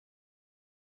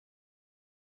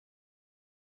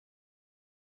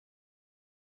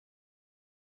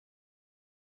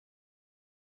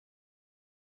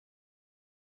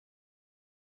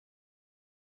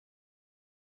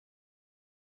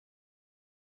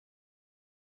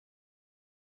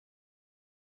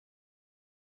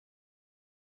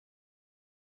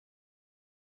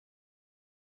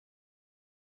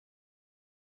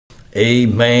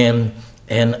Amen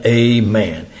and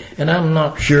amen. And I'm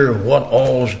not sure what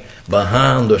all's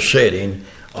behind the setting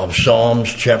of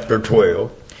Psalms chapter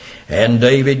 12. And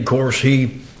David, of course,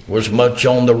 he was much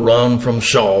on the run from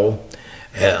Saul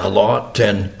a lot.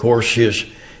 And, of course,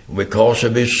 because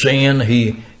of his sin,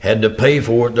 he had to pay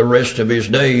for it the rest of his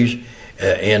days.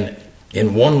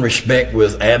 In one respect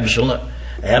with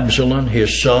Absalom,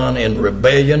 his son, in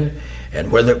rebellion.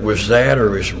 And whether it was that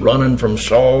or his running from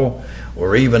Saul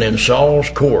or even in Saul's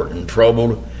court and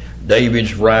troubled,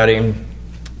 David's writing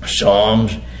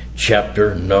Psalms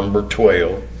chapter number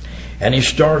 12. And he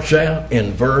starts out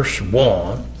in verse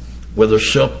 1 with the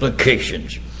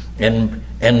supplications. And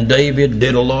David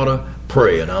did a lot of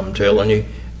praying, I'm telling you,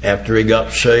 after he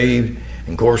got saved.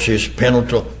 And of course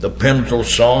the pentateuch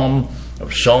psalm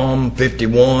of Psalm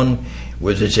 51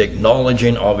 was his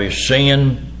acknowledging of his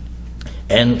sin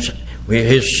and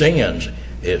his sins.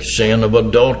 His sin of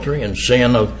adultery and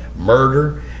sin of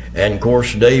murder. And of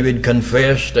course David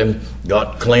confessed and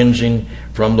got cleansing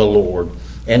from the Lord.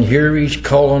 And here he's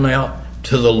calling out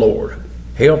to the Lord.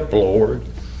 Help, Lord,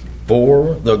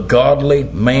 for the godly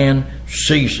man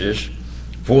ceases,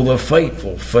 for the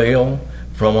faithful fail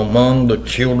from among the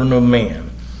children of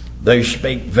men. They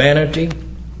speak vanity,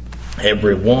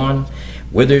 every one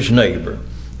with his neighbor,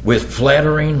 with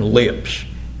flattering lips,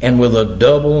 and with a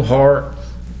double heart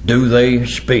do they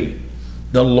speak.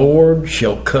 The Lord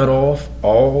shall cut off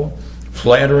all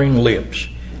flattering lips,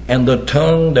 and the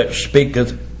tongue that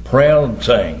speaketh proud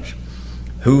things.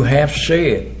 Who hath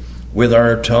said, with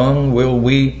our tongue will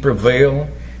we prevail?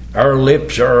 Our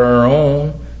lips are our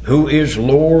own. Who is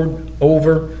Lord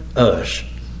over us?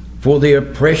 For the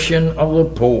oppression of the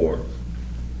poor,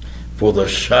 for the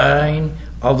sighing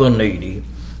of the needy,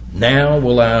 now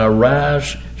will I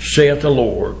arise, saith the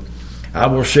Lord. I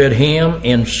will set him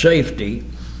in safety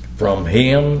from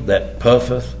him that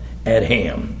puffeth at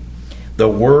him. The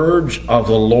words of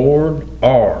the Lord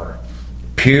are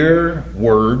pure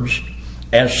words,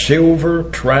 as silver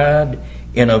tried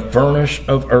in a furnace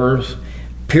of earth,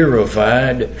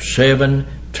 purified 7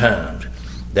 times.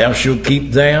 Thou shalt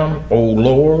keep them, O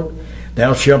Lord,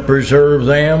 thou shalt preserve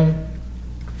them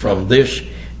from this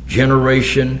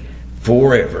generation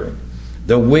forever.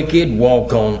 The wicked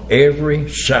walk on every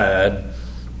side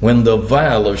when the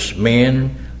vilest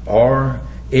men are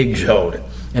exalted.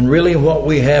 And really what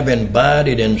we have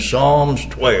embodied in Psalms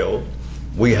 12,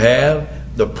 we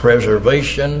have the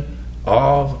preservation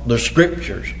of the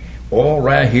Scriptures. All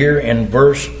right here in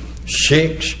verse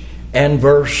 6 and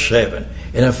verse 7.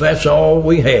 And if that's all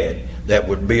we had, that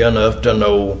would be enough to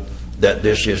know that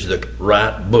this is the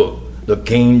right book, the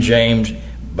King James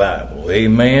Bible.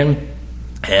 Amen.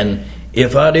 And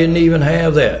if I didn't even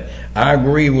have that, I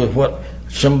agree with what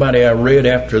somebody I read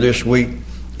after this week.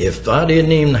 If I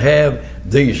didn't even have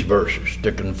these verses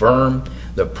to confirm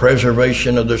the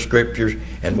preservation of the Scriptures,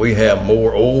 and we have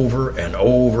more over and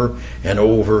over and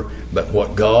over, but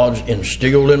what God's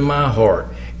instilled in my heart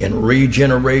in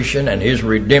regeneration and His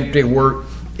redemptive work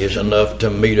is enough to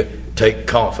me to take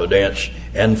confidence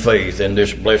and faith in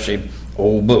this blessed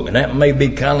old book. And that may be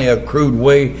kind of a crude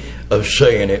way of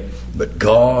saying it, but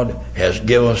God has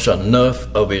given us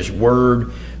enough of His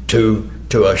Word to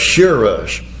assure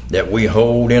us that we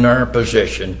hold in our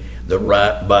possession the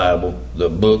right Bible, the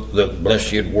book, the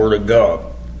blessed Word of God.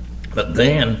 But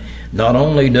then, not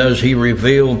only does He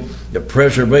reveal the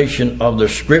preservation of the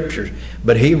Scriptures,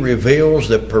 but He reveals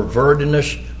the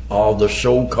pervertedness of the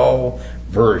so-called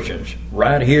versions.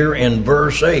 Right here in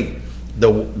verse 8,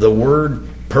 the word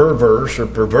perverse or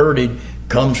perverted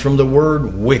comes from the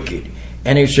word wicked.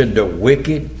 And He said, the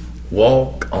wicked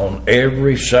walk on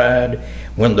every side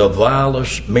when the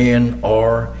vilest men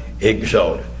are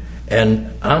exalted.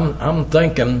 And I'm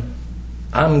thinking,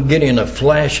 I'm getting a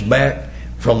flashback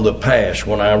from the past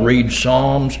when I read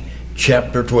Psalms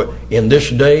chapter 12. In this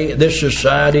day, this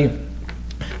society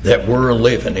that we're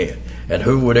living in, and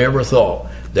who would ever thought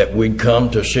that we'd come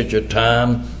to such a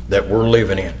time that we're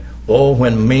living in? Oh,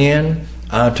 when men,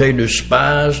 I tell you,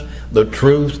 despise the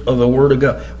truth of the Word of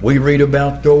God. We read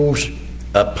about those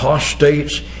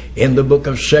apostates in the book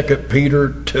of 2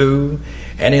 Peter 2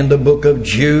 and in the book of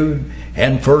Jude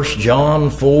and 1 John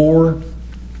 4.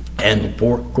 And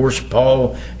of course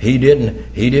Paul, he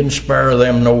didn't spare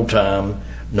them no time.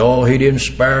 No, he didn't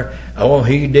spare. Oh,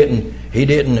 he didn't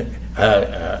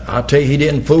I tell you, he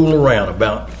didn't fool around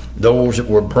about those that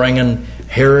were bringing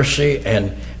heresy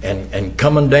and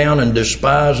coming down and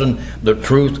despising the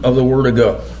truth of the Word of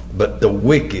God. But the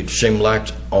wicked seem like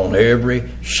on every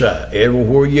side.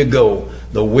 Everywhere you go,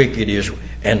 the wicked is,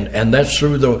 and that's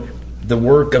through the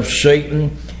work of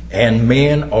Satan, and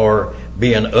men are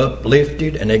being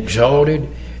uplifted and exalted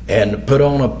and put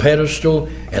on a pedestal,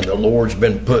 and the Lord's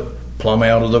been put plumb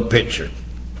out of the picture.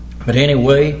 But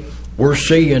anyway, we're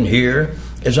seeing here,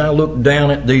 as I look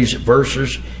down at these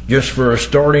verses, just for a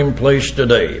starting place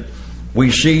today,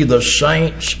 we see the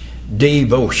saints'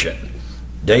 devotion.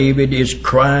 David is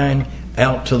crying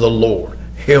out to the Lord,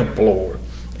 help, Lord.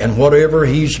 And whatever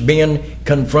he's been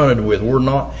confronted with, we're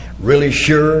not really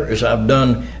sure, as I've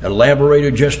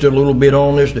elaborated just a little bit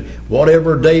on this,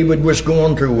 whatever David was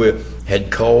going through with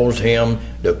had caused him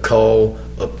to call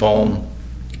upon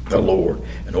the Lord.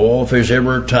 And if there's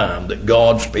ever a time that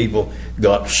God's people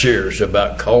got serious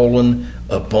about calling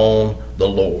upon the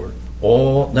Lord.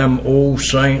 All them old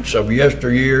saints of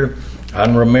yesteryear, I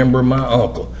can remember my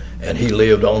uncle, and he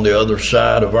lived on the other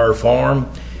side of our farm,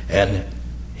 and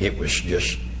it was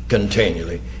just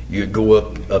continually. You'd go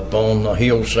up on the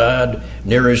hillside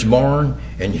near his barn,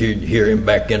 and you'd hear him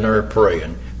back in there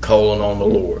praying, calling on the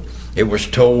Lord. It was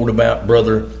told about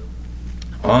Brother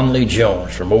Onley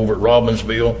Jones from over at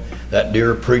Robbinsville, that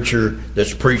dear preacher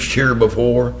that's preached here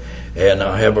before, and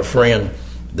I have a friend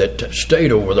that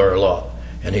stayed over there a lot,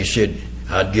 and he said,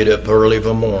 I'd get up early of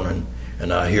a morning,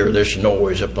 and I hear this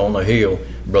noise up on the hill,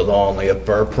 Brother Onley up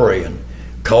there praying,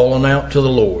 calling out to the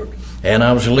Lord. And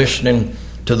I was listening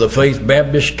to the Faith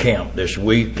Baptist camp this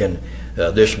week, and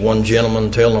this one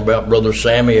gentleman telling about Brother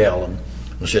Sammy Allen.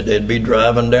 He said they'd be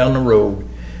driving down the road,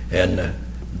 and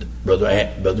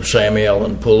Brother Sammy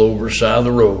Allen pull over the side of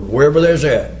the road, wherever there's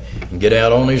at, and get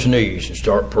out on his knees and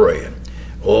start praying.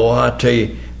 Oh, I tell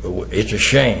you, it's a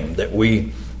shame that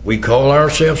we call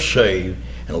ourselves saved,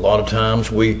 and a lot of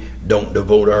times we don't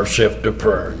devote ourselves to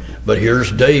prayer. But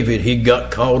here's David. He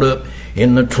got caught up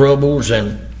in the troubles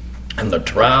and the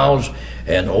trials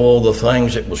and all the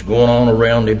things that was going on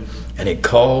around him, and he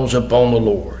calls upon the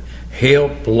Lord.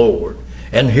 Help, Lord.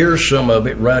 And here's some of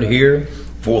it right here.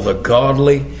 For the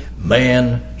godly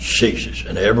man ceases.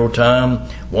 And every time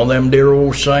one of them dear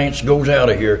old saints goes out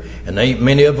of here, and there ain't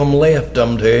many of them left,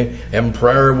 I'm telling you, and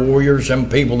prayer warriors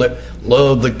and people that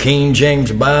love the King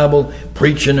James Bible,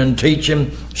 preaching and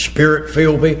teaching,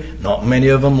 spirit-filled people, not many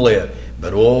of them left.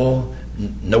 But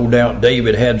no doubt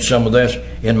David had some of this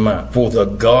in mind. For the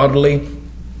godly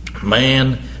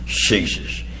man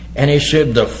ceases. And he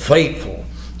said the faithful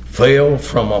fell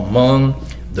from among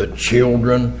the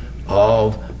children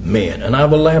of men. And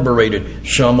I've elaborated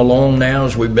some along now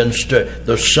as we've been studying.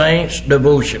 The saints'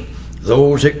 devotion,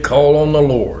 those that call on the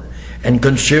Lord, and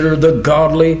consider the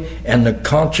godly and the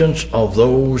conscience of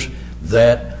those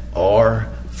that are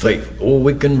faithful.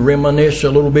 We can reminisce a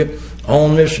little bit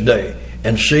on this day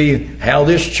and see how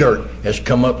this church has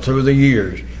come up through the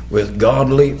years with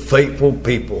godly, faithful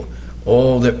people,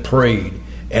 all that prayed,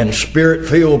 and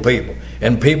spirit-filled people,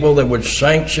 and people that would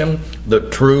sanction the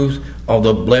truth of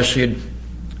the blessed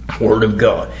Word of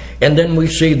God. And then we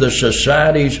see the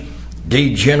society's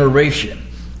degeneration.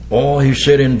 He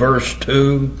said in verse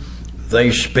 2,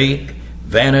 they speak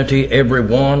vanity every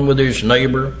one with his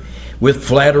neighbor, with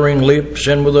flattering lips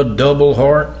and with a double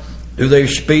heart do they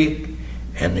speak.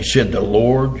 And he said, the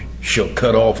Lord shall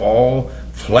cut off all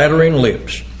flattering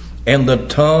lips, and the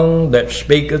tongue that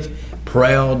speaketh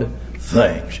proud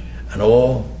things. And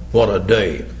what a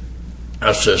day.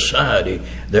 A society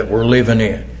that we're living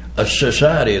in. A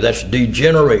society that's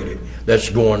degenerated, that's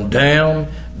going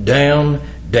down, down,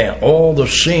 down. All the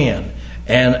sin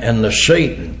and the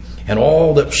Satan and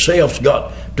all that self's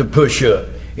got to push up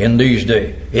in these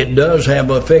days. It does have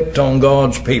an effect on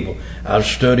God's people. I was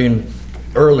studying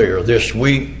earlier this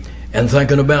week and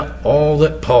thinking about all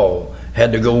that Paul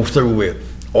had to go through with.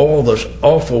 All this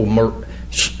awful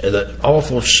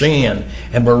sin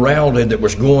and morality that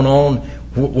was going on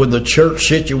with the church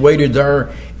situated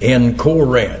there in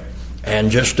Corinth.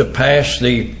 And just to pass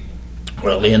 50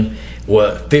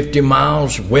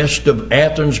 miles west of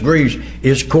Athens, Greece,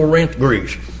 is Corinth,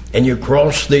 Greece. And you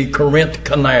cross the Corinth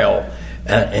Canal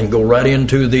and go right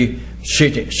into the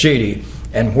city.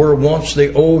 And where once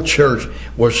the old church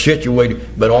was situated,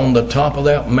 but on the top of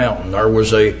that mountain there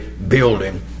was a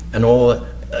building, and all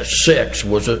sex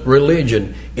was a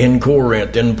religion in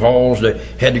Corinth. And Paul's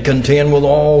had to contend with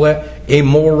all that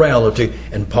immorality,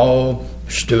 and Paul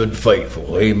stood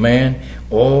faithful. Amen.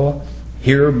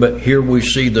 Here we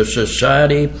see the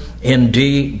society in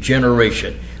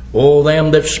degeneration. All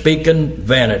them that speak in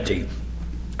vanity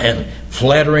and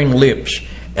flattering lips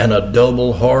and a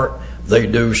double heart they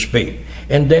do speak.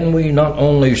 And then we not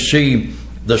only see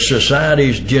the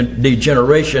society's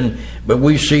degeneration, but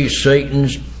we see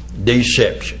Satan's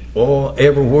deception.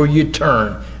 Everywhere you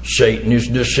turn, Satan is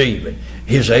deceiving.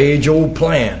 His age-old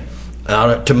plan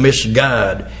to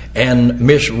misguide and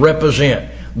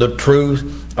misrepresent the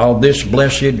truth of this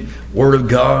blessed Word of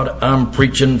God I'm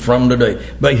preaching from today.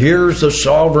 But here's the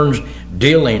sovereign's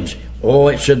dealings. Oh,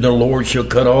 it said the Lord shall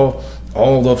cut off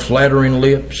all the flattering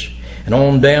lips. And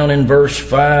on down in verse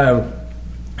 5,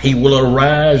 he will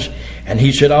arise, and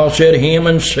he said, I'll set him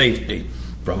in safety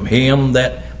from him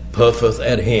that puffeth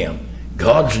at him.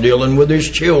 God's dealing with his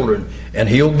children, and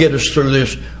he'll get us through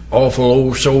this awful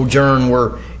old sojourn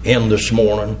we're in this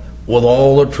morning, with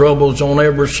all the troubles on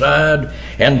every side,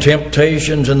 and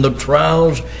temptations, and the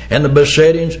trials, and the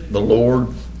besettings. The Lord,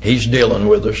 he's dealing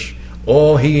with us.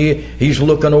 Oh, he's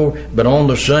looking over, but on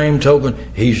the same token,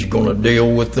 he's going to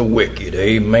deal with the wicked.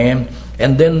 Amen.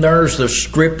 And then there's the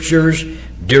Scripture's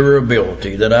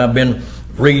durability that I've been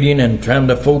reading and trying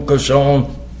to focus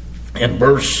on in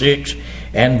verse 6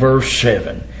 and verse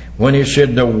 7. When he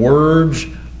said, the words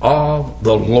of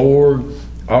the Lord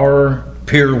are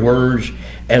pure words,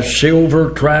 as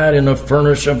silver tried in a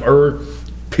furnace of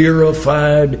earth,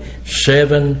 purified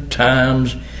 7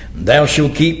 times. Thou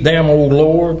shalt keep them, O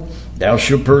Lord. Thou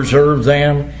shalt preserve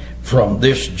them from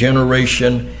this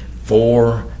generation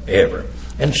forever.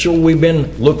 And so we've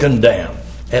been looking down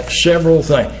at several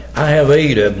things. I have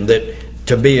 8 of them that,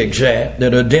 to be exact,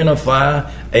 that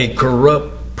identify a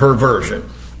corrupt perversion.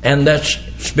 And that's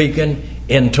speaking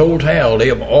in totality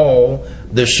of all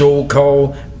the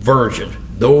so-called virgins.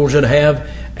 Those that have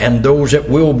and those that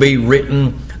will be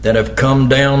written that have come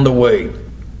down the way.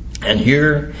 And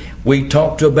here we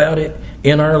talked about it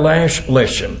in our last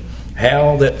lesson.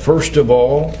 How that first of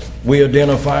all we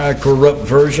identify a corrupt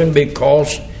version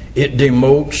because it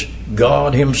demotes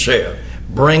God himself,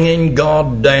 bringing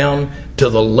God down to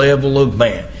the level of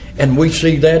man. And we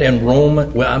see that in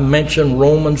Romans. Well, I mentioned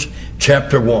Romans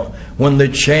chapter 1, when they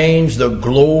changed the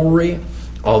glory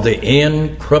of the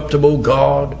incorruptible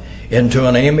God into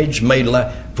an image made like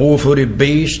 4-footed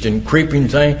beast and creeping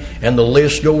thing, and the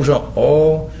list goes on.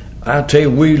 Oh, I tell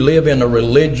you, we live in a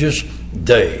religious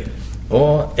day.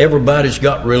 Oh, everybody's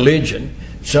got religion.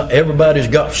 So everybody's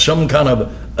got some kind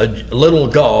of a little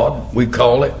God, we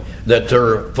call it, that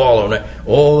they're following it.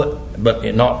 Oh, but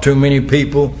not too many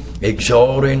people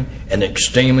exalting and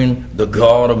esteeming the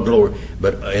God of glory.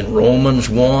 But in Romans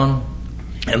 1,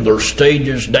 and their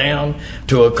stages down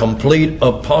to a complete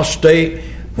apostate,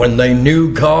 when they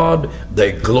knew God,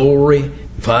 they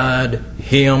glorified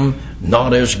him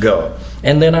not as God.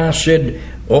 And then I said,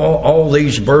 all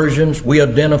these versions, we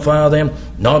identify them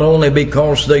not only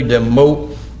because they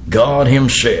demote God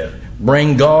himself,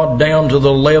 bring God down to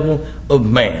the level of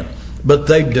man, but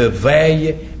they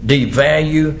devalue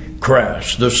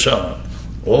Christ, the Son.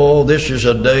 Oh, this is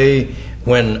a day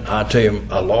when, I tell you,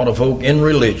 a lot of folk in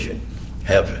religion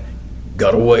have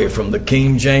got away from the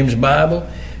King James Bible,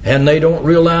 and they don't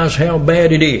realize how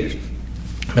bad it is.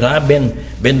 But I've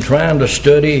been trying to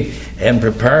study and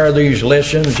prepare these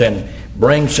lessons and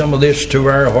bring some of this to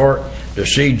our heart to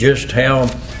see just how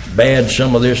bad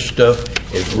some of this stuff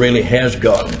really has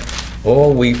gotten.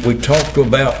 Oh, we talked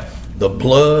about the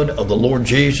blood of the Lord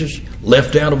Jesus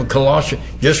left out of Colossians.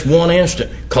 Just one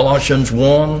instant. Colossians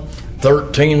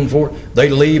 1:13-14. They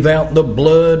leave out the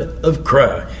blood of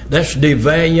Christ. That's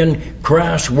devaluing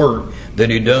Christ's work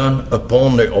that he done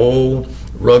upon the old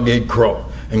rugged cross.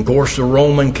 And of course the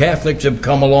Roman Catholics have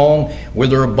come along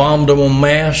with their abominable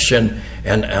mass and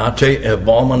I tell you,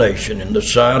 abomination in the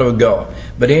sight of God.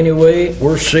 But anyway,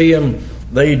 we're seeing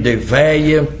they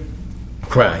devalue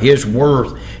Christ, his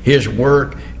worth, his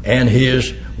work, and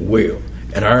his will.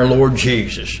 And our Lord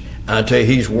Jesus, I tell you,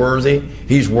 he's worthy.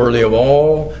 He's worthy of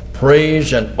all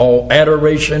praise and all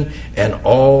adoration and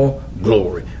all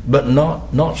glory. But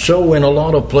not so in a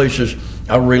lot of places,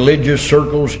 religious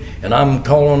circles, and I'm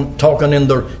talking in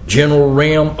the general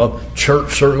realm of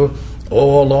church circles.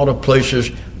 Oh, a lot of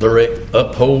places they're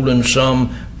upholding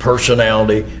some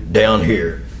personality down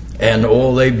here. And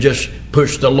oh, they've just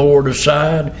pushed the Lord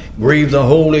aside, grieved the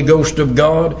Holy Ghost of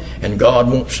God, and God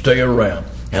won't stay around.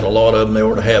 And a lot of them, they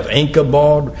ought to have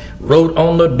Ichabod wrote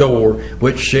on the door,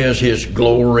 which says his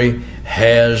glory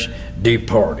has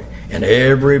departed. And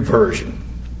every version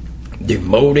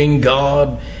demoting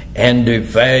God and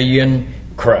devaluing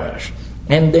Christ.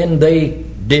 And then they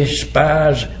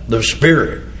despise the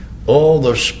Spirit. Oh,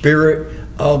 the Spirit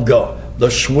of God, the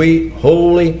sweet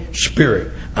Holy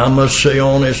Spirit. I must say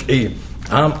on this evening,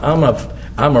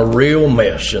 I'm a real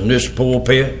mess in this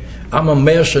pulpit. I'm a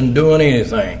mess in doing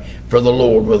anything for the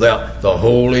Lord without the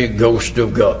Holy Ghost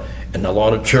of God. And a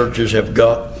lot of churches have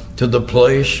got to the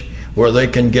place where they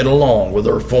can get along with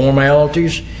their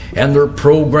formalities and their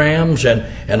programs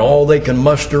and all they can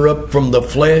muster up from the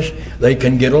flesh. They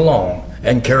can get along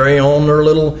and carry on their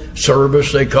little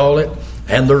service, they call it,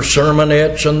 and their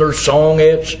sermonettes and their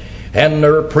songettes and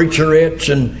their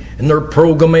preacherettes and their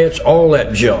programettes, all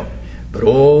that junk. But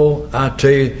oh, I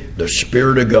tell you, the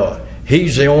Spirit of God,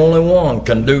 He's the only one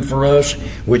can do for us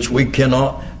which we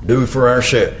cannot do for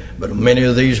ourselves. But many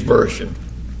of these versions,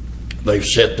 they've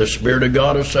set the Spirit of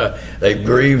God aside. They've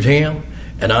grieved Him,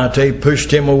 and I tell you,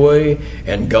 pushed Him away,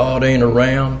 and God ain't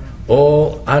around.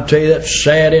 Oh, I tell you, that's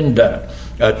sad and dying.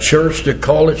 A church to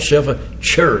call itself a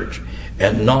church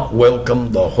and not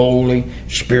welcome the Holy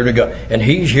Spirit of God. And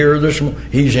He's here this morning.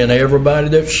 He's in everybody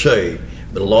that's saved.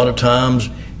 But a lot of times,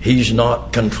 He's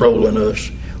not controlling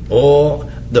us. Oh,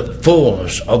 the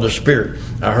fullness of the Spirit.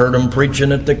 I heard them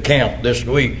preaching at the camp this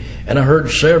week, and I heard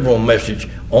several messages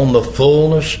on the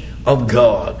fullness of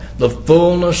God, the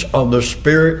fullness of the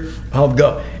Spirit of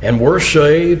God. And we're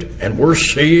saved, and we're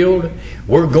sealed.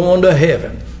 We're going to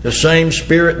heaven. The same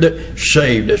Spirit that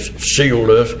saved us,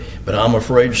 sealed us. But I'm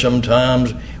afraid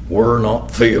sometimes we're not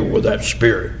filled with that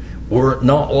Spirit. We're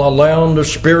not allowing the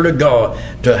Spirit of God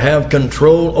to have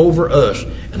control over us.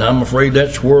 And I'm afraid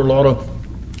that's where a lot of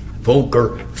folk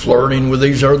are flirting with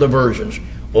these other versions.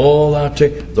 Oh, I tell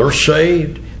you, they're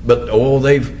saved, but oh,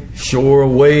 they've sure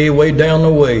way down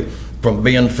the way from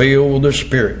being filled with the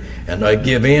Spirit. And they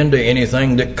give in to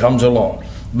anything that comes along.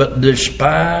 But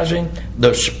despising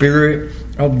the Spirit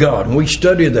of God. And we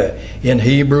study that in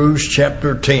Hebrews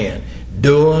chapter 10.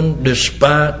 Doing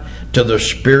despite to the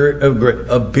Spirit of grace.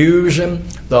 Abusing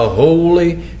the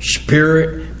Holy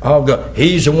Spirit of God.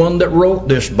 He's the one that wrote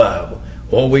this Bible.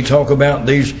 Oh, we talk about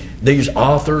these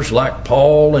authors like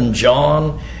Paul and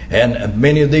John and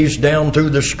many of these down through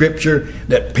the Scripture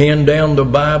that penned down the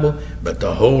Bible. But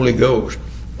the Holy Ghost,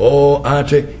 oh, I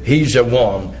tell you, He's the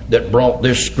one that brought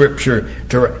this Scripture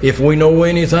to. If we know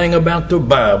anything about the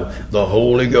Bible, the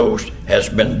Holy Ghost has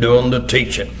been doing the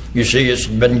teaching. You see, it's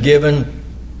been given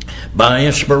by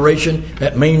inspiration.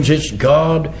 That means it's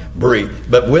God-breathed.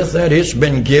 But with that, it's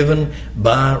been given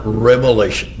by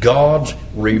revelation. God's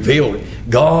revealed it.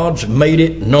 God's made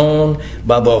it known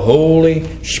by the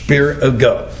Holy Spirit of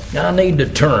God. Now, I need to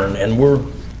turn, and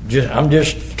I'm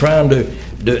just trying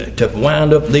to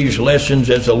wind up these lessons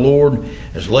as the Lord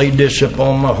has laid this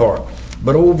upon my heart.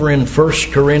 But over in 1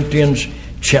 Corinthians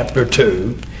chapter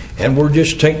 2, and we'll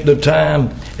just take the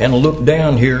time and look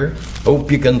down here.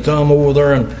 Hope you can thumb over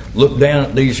there and look down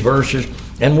at these verses.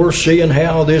 And we're seeing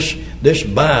how this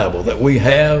Bible that we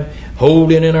have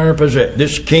holding in our possession,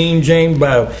 this King James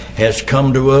Bible, has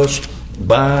come to us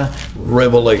by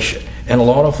revelation. And a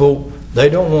lot of folk, they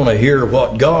don't want to hear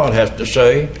what God has to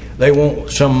say. They want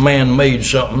some man-made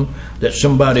something that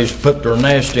somebody's put their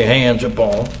nasty hands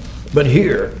upon. But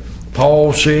here,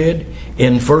 Paul said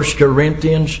in 1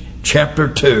 Corinthians chapter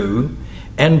 2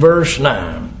 and verse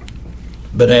 9,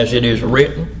 but as it is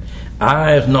written,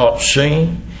 eye hath not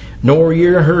seen, nor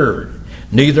ear heard,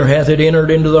 neither hath it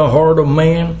entered into the heart of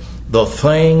man the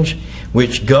things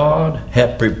which God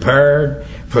hath prepared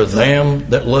for them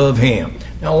that love Him.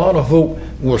 Now, a lot of folk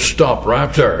will stop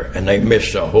right there, and they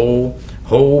miss the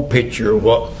whole picture of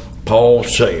what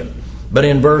Paul's saying. But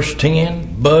in verse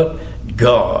 10, but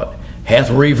God hath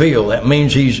revealed. That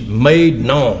means He's made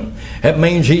known. That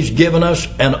means He's given us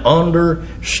an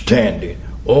understanding.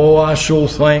 Oh, I so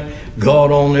thank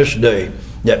God on this day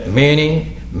that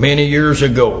many years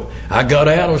ago, I got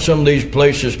out of some of these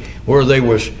places where they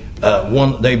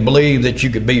believed that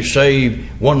you could be saved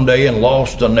one day and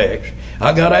lost the next.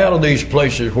 I got out of these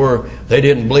places where they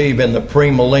didn't believe in the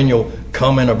premillennial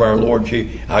coming of our Lord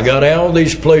Jesus. I got out of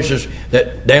these places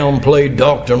that downplayed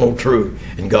doctrinal truth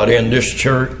and got in this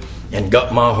church and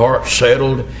got my heart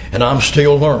settled, and I'm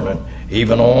still learning.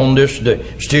 Even on this day,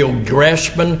 still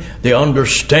grasping the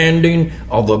understanding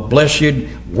of the blessed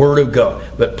Word of God.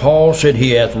 But Paul said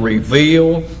He hath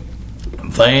revealed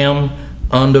them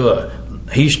unto us.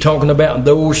 He's talking about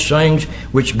those things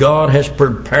which God has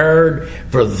prepared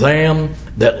for them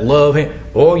that love Him.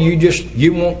 Or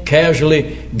you won't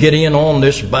casually get in on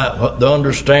this by the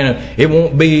understanding. It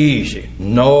won't be easy.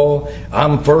 No,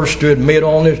 I'm first to admit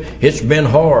on this, it's been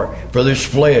hard for this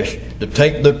flesh to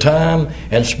take the time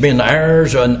and spend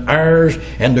hours and hours,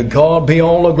 and to God be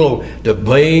all the glory, to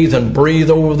bathe and breathe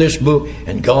over this book,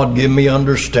 and God give me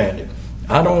understanding.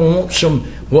 I don't want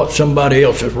what somebody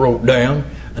else has wrote down.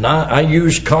 And I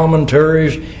use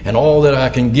commentaries and all that I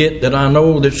can get that I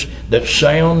know that's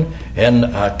sound. And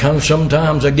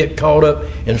sometimes I get caught up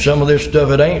in some of this stuff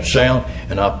that ain't sound,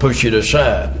 and I push it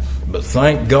aside. But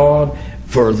thank God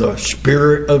for the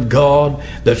Spirit of God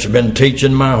that's been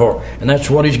teaching my heart. And that's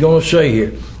what He's going to say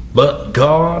here. But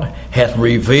God hath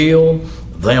revealed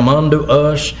them unto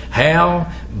us.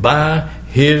 How? By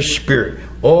His Spirit.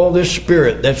 All this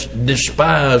spirit that's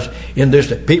despised in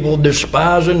this. People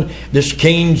despising this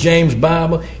King James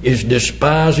Bible is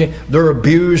despising. They're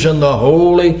abusing the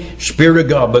Holy Spirit of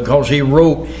God because He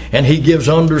wrote and He gives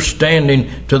understanding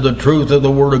to the truth of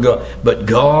the Word of God. But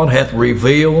God hath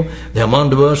revealed them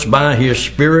unto us by His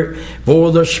Spirit.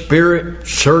 For the Spirit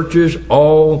searches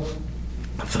all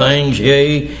things,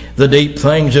 yea, the deep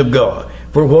things of God.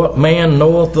 For what man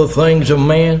knoweth the things of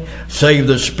man, save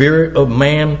the spirit of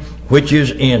man which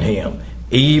is in him?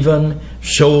 Even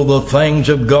so the things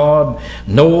of God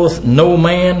knoweth no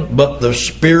man but the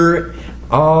Spirit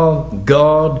of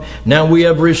God. Now we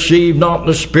have received not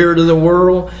the spirit of the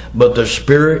world, but the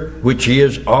Spirit which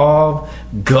is of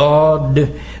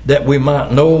God, that we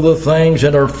might know the things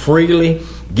that are freely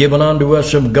given unto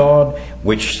us of God,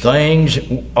 which things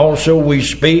also we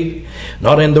speak,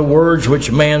 not in the words which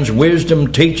man's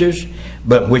wisdom teaches,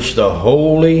 but which the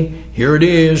Holy, here it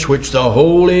is, which the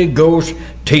Holy Ghost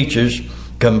teaches,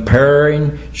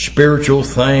 comparing spiritual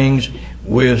things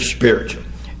with spiritual.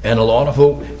 And a lot of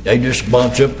folk, they just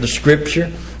bunch up the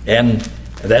Scripture, and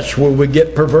that's where we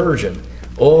get perversion.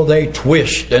 Oh, they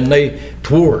twist and they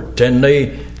thwart and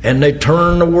they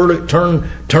turn the word, turn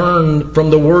from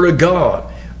the Word of God.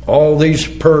 All these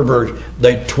perverts,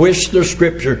 they twist the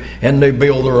Scripture and they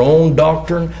build their own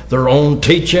doctrine, their own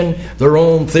teaching, their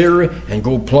own theory, and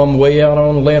go plumb way out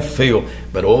on left field.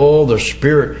 But the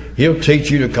Spirit, He'll teach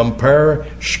you to compare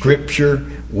Scripture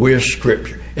with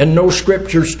Scripture. And no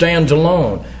Scripture stands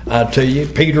alone. I tell you,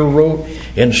 Peter wrote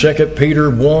in 2 Peter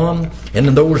 1, and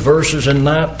in those verses in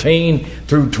 19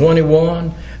 through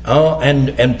 21,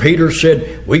 and Peter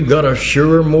said, we've got a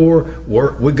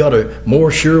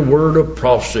more sure word of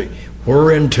prophecy,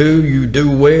 whereunto you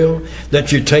do well,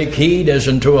 that you take heed as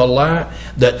unto a light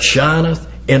that shineth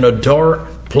in a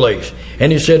dark place.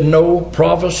 And he said, no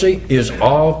prophecy is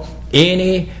of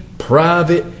any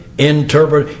private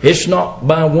interpretation. It's not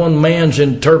by one man's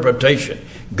interpretation.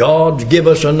 God's give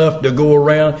us enough to go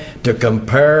around to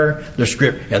compare the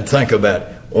Scripture. And think about it.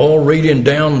 All reading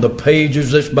down the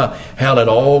pages, this by how that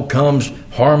all comes,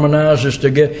 harmonizes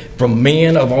together from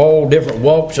men of all different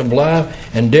walks of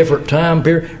life and different time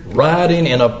periods, writing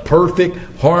in a perfect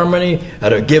harmony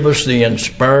to give us the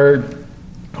inspired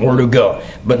Word of God.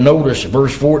 But notice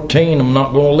verse 14, I'm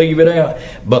not going to leave it out.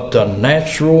 But the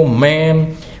natural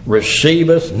man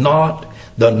receiveth not.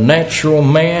 The natural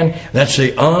man, that's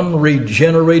the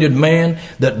unregenerated man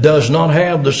that does not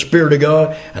have the Spirit of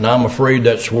God. And I'm afraid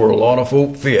that's where a lot of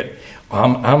folk fit.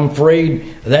 I'm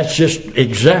afraid that's just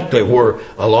exactly where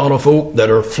a lot of folk that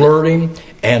are flirting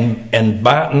and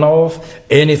biting off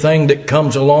anything that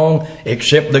comes along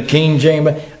except the King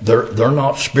James, they're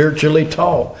not spiritually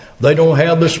taught. They don't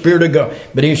have the Spirit of God.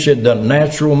 But he said, the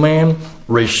natural man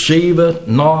receiveth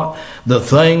not the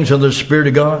things of the Spirit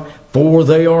of God, for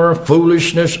they are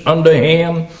foolishness unto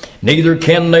him, neither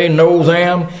can they know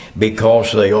them,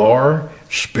 because they are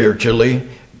spiritually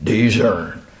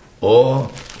discerned.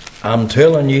 Oh, I'm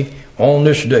telling you, on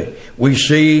this day, we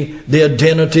see the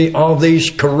identity of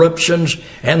these corruptions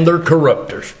and their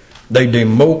corruptors. They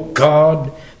demote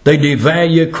God, they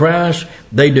devalue Christ,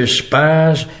 they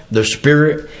despise the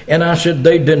Spirit, and I said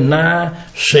they deny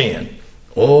sin.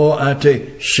 Oh, I tell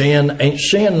you, sin ain't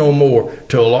sin no more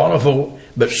to a lot of folk.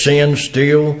 But sin's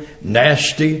still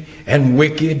nasty and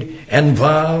wicked and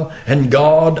vile. And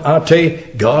God, I tell you,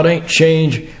 God ain't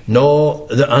changed. No,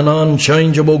 an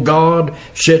unchangeable God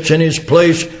sits in His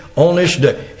place on this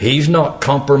day. He's not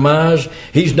compromised.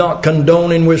 He's not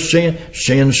condoning with sin.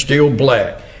 Sin's still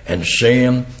black. And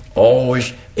sin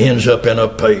always ends up in a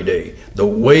payday. The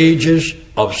wages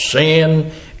of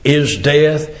sin is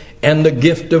death, and the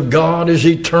gift of God is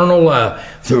eternal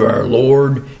life through our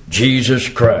Lord Jesus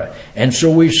Christ. And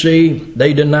so we see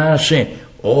they deny sin.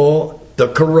 Oh, the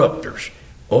corruptors.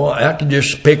 Oh, I could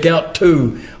just pick out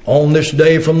two on this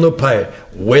day from the past.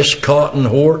 Westcott and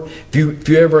Hort. If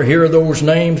you ever hear those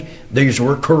names, these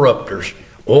were corruptors.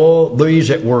 Oh, these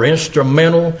that were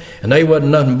instrumental, and they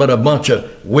wasn't nothing but a bunch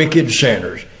of wicked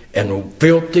sinners, and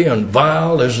filthy and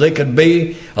vile as they could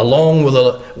be, along with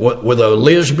a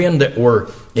lesbian that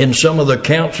were in some of the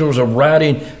councils of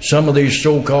writing some of these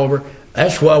so-called.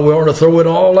 That's why we ought to throw it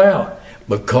all out,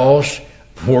 because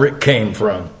where it came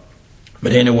from.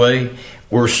 But anyway,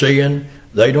 we're seeing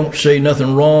they don't see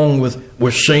nothing wrong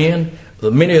with sin.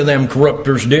 Many of them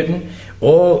corruptors didn't.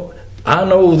 Oh, I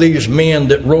know these men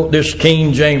that wrote this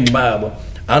King James Bible.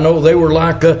 I know they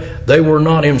were they were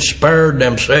not inspired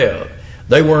themselves.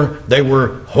 They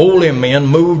were holy men,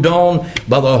 moved on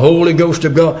by the Holy Ghost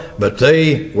of God, but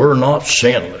they were not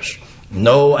sinless.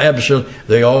 No, absolutely.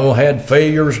 They all had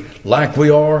failures like we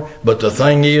are. But the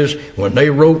thing is, when they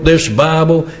wrote this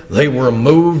Bible, they were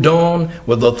moved on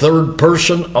with the third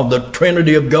person of the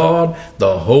Trinity of God,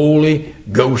 the Holy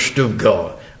Ghost of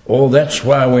God. Oh, that's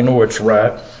why we know it's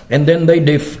right. And then they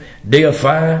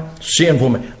deify sinful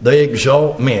men. They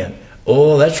exalt men.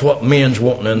 Oh, that's what men's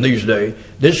wanting in these days.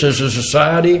 This is a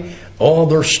society. Oh,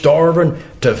 they're starving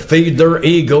to feed their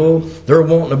ego. They're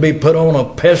wanting to be put on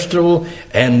a pedestal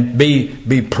and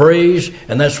be praised.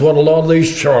 And that's what a lot of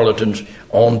these charlatans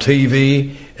on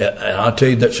TV, I tell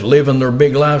you, that's living their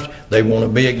big lives. They want to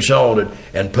be exalted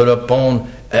and put up on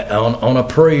a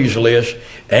praise list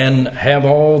and have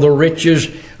all the riches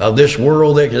of this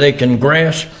world that they can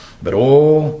grasp. But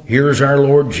oh, here's our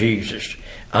Lord Jesus.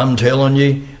 I'm telling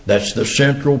you, that's the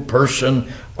central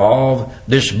person of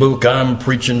this book I'm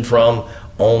preaching from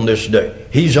on this day.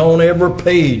 He's on every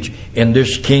page in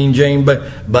this King James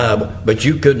Bible, but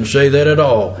you couldn't say that at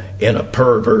all in a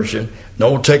perversion.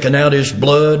 No, taking out his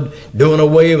blood, doing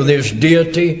away with his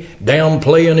deity,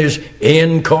 downplaying his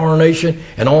incarnation,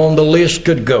 and on the list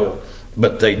could go.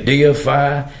 But they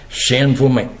deify sinful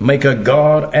men, make a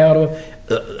god out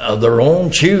of their own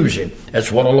choosing.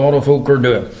 That's what a lot of folk are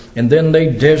doing. And then they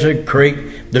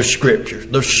desecrate the Scriptures,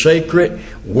 the sacred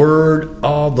word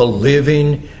of the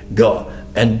living God.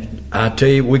 And I tell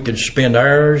you, we could spend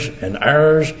hours and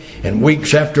hours and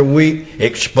weeks after week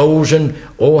exposing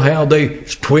how they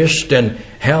twist and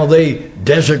how they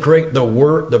desecrate the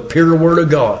word, the pure word of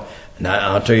God. And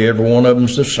I'll tell you, every one of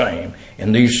them's the same.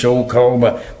 And these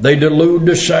so-called, they delude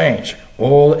the saints.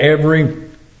 Every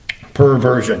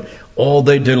perversion.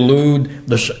 They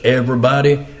delude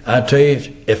everybody. I tell you, it's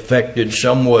affected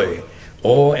some way.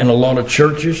 In a lot of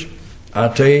churches, I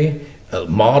tell you,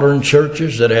 modern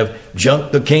churches that have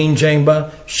junked the King James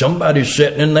Bible, somebody's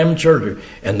sitting in them churches,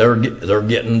 and they're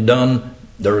getting done.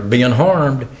 They're being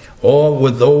harmed.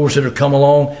 With those that have come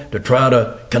along to try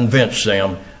to convince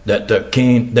them that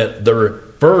that their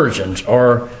versions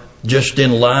are just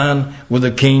in line with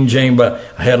the King James Bible.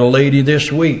 I had a lady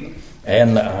this week,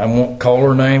 and I won't call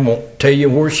her name, won't tell you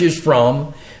where she's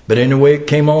from, but anyway, it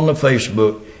came on the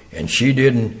Facebook, and she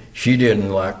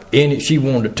didn't like any. She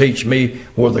wanted to teach me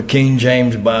where the King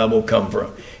James Bible come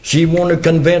from. She wanted to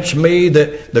convince me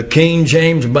that the King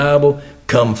James Bible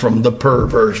come from the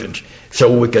perversions,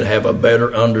 so we could have a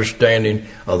better understanding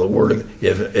of the Word.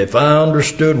 If I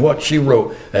understood what she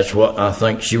wrote, that's what I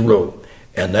think she wrote.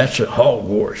 And that's a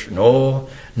hogwash. No,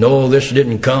 this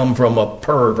didn't come from a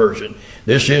perversion.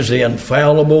 This is the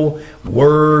infallible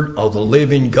Word of the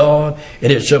living God, and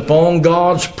it's upon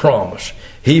God's promise.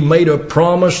 He made a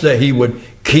promise that He would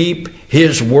keep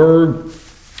His Word,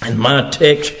 and my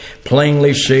text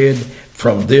plainly said,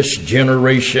 from this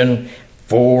generation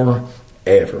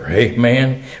forever.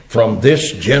 Amen. From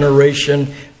this generation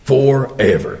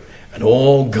forever.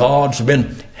 And God's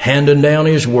been handing down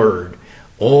His Word.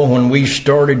 When we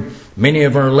started many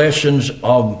of our lessons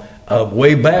of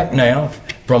way back now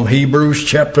from Hebrews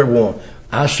chapter 1,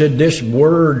 I said this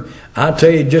Word, I tell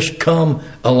you, just come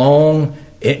along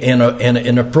in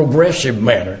a progressive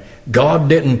manner. God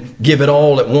didn't give it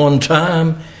all at one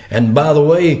time. And by the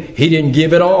way, He didn't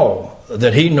give it all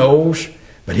that He knows,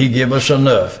 but He gave us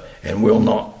enough. And we'll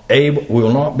not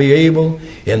be able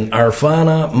in our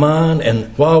finite mind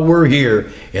and while we're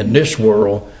here in this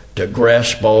world to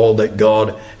grasp all that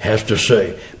God has to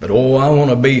say. But I want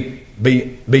to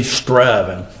be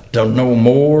striving to know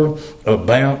more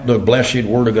about the blessed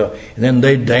Word of God. And then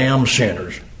they damn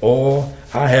sinners.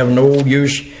 I have no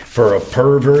use for a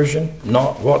perversion,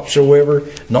 not whatsoever,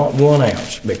 not 1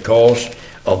 ounce, because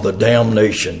of the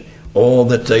damnation,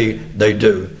 that they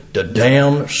do, to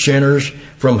damn sinners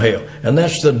from hell. And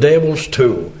that's the devil's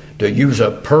tool, to use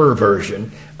a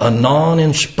perversion, a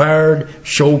non-inspired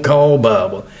so-called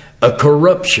Bible, a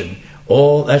corruption.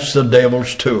 That's the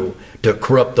devil's tool, to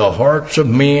corrupt the hearts of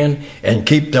men and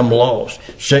keep them lost.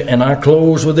 And I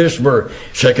close with this verse,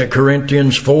 2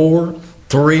 Corinthians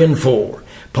 4:3-4.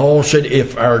 Paul said,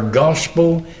 if our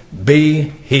gospel be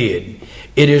hid,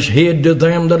 it is hid to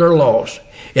them that are lost,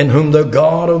 in whom the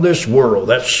God of this world,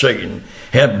 that's Satan,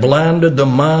 hath blinded the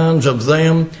minds of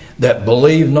them that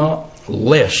believe not,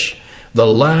 lest the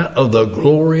light of the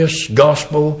glorious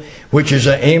gospel, which is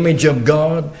the image of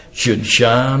God, should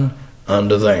shine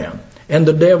unto them. And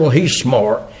the devil, he's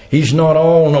smart. He's not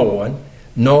all-knowing.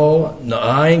 No,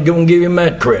 I ain't going to give him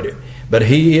that credit. But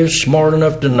he is smart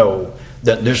enough to know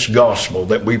that this gospel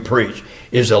that we preach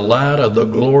is the light of the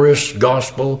glorious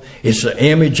gospel. It's the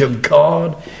image of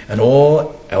God, and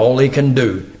all he can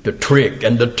do to trick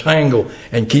and to tangle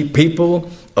and keep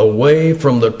people away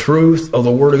from the truth of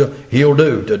the Word of God, He'll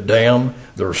do to damn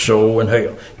their soul in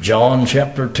hell. John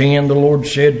chapter 10, the Lord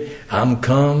said, I'm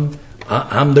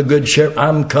the good shepherd.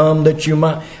 I'm come that you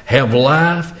might have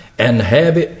life and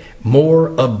have it more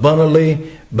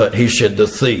abundantly. But He said, the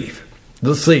thief,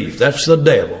 that's the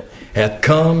devil, hath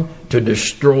come to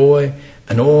destroy,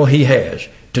 and all he has,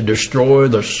 to destroy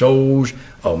the souls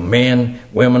of men,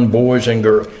 women, boys, and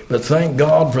girls. But thank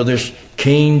God for this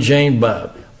King James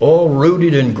Bible, all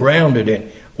rooted and grounded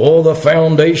in all the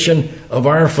foundation of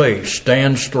our faith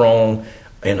stands strong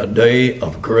in a day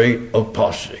of great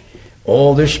apostasy.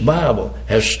 All this Bible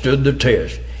has stood the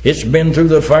test. It's been through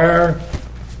the fire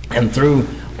and through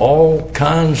all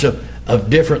kinds of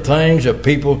different things of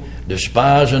people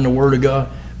despising the Word of God,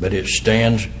 but it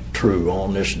stands true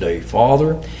on this day.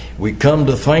 Father, we come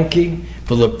to thank You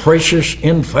for the precious,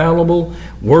 infallible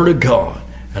Word of God.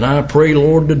 And I pray,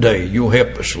 Lord, today You'll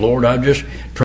help us. Lord, I just